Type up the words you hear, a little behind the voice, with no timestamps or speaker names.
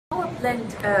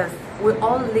planet Earth, we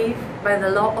all live by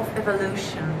the law of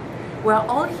evolution, where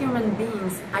all human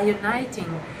beings are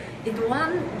uniting in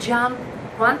one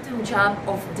quantum jump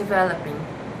of developing.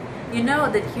 You know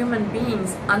that human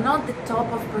beings are not the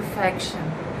top of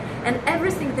perfection, and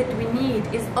everything that we need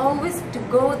is always to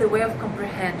go the way of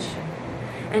comprehension.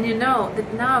 And you know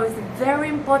that now is a very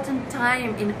important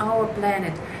time in our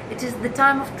planet. It is the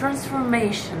time of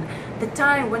transformation, the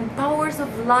time when powers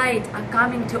of light are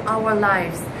coming to our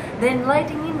lives, the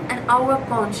enlightening and our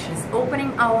conscience,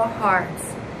 opening our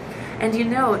hearts. And you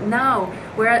know, now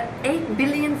where 8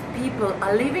 billion people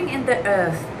are living in the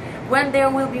earth, when there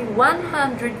will be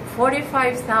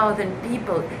 145,000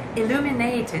 people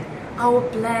illuminated, our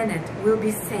planet will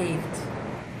be saved.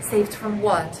 Saved from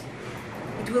what?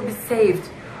 It will be saved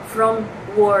from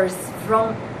wars,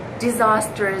 from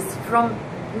disasters, from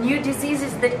new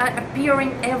diseases that are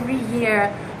appearing every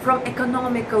year, from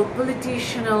economical,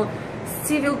 political,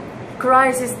 civil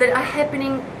crises that are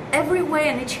happening everywhere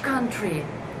in each country.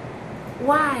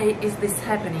 Why is this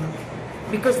happening?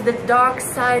 Because the dark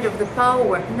side of the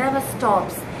power never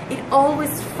stops. It's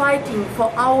always fighting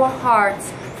for our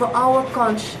hearts, for our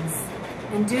conscience.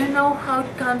 And do you know how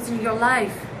it comes in your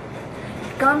life?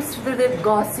 It comes through the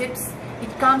gossips,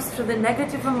 it comes through the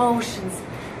negative emotions.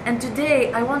 And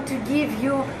today I want to give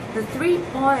you the 3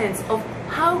 points of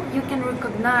how you can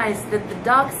recognize that the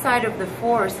dark side of the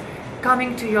force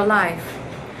coming to your life.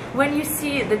 When you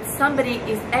see that somebody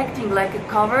is acting like a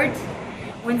coward,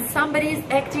 when somebody is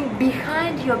acting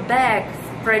behind your back,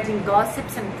 spreading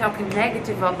gossips and talking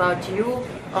negative about you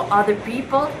or other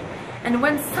people, and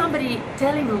when somebody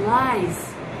telling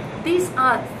lies, these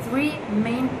are 3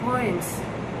 main points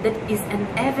that is an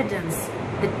evidence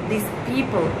that these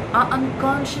people are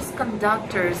unconscious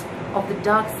conductors of the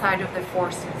dark side of the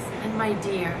forces. And my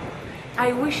dear,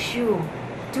 I wish you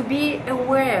to be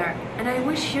aware, and I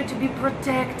wish you to be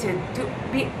protected, to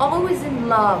be always in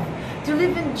love, to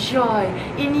live in joy,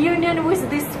 in union with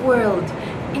this world,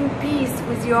 in peace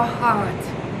with your heart.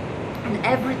 And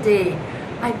every day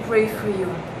I pray for you.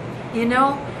 You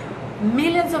know,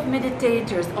 millions of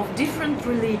meditators of different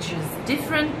religions,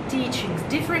 different teachings,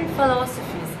 different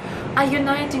philosophies are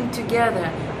uniting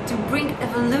together to bring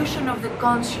evolution of the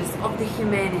consciousness of the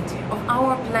humanity, of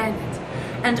our planet.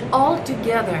 And all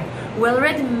together we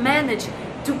already managed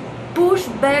to push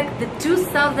back the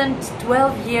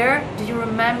 2012 year. Do you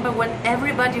remember when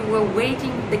everybody were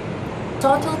waiting the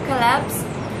total collapse?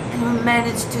 And we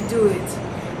managed to do it.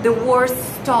 The wars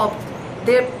stopped,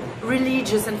 the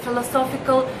religious and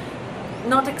philosophical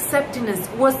not acceptance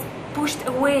was pushed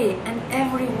away, and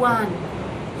everyone,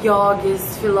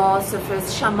 yogis,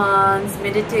 philosophers, shamans,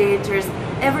 meditators,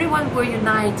 everyone were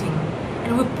uniting,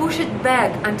 and we push it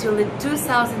back until the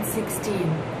 2016.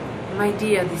 My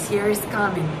dear, this year is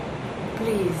coming.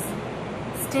 Please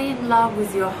stay in love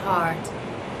with your heart,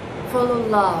 follow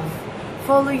love,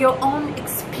 follow your own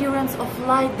experience of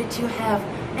light that you have,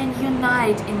 and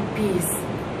unite in peace.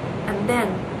 And then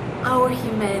our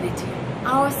humanity,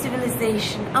 our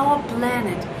civilization, our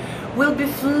planet will be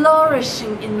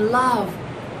flourishing in love,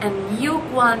 and new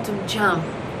quantum jump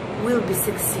will be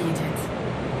succeeded.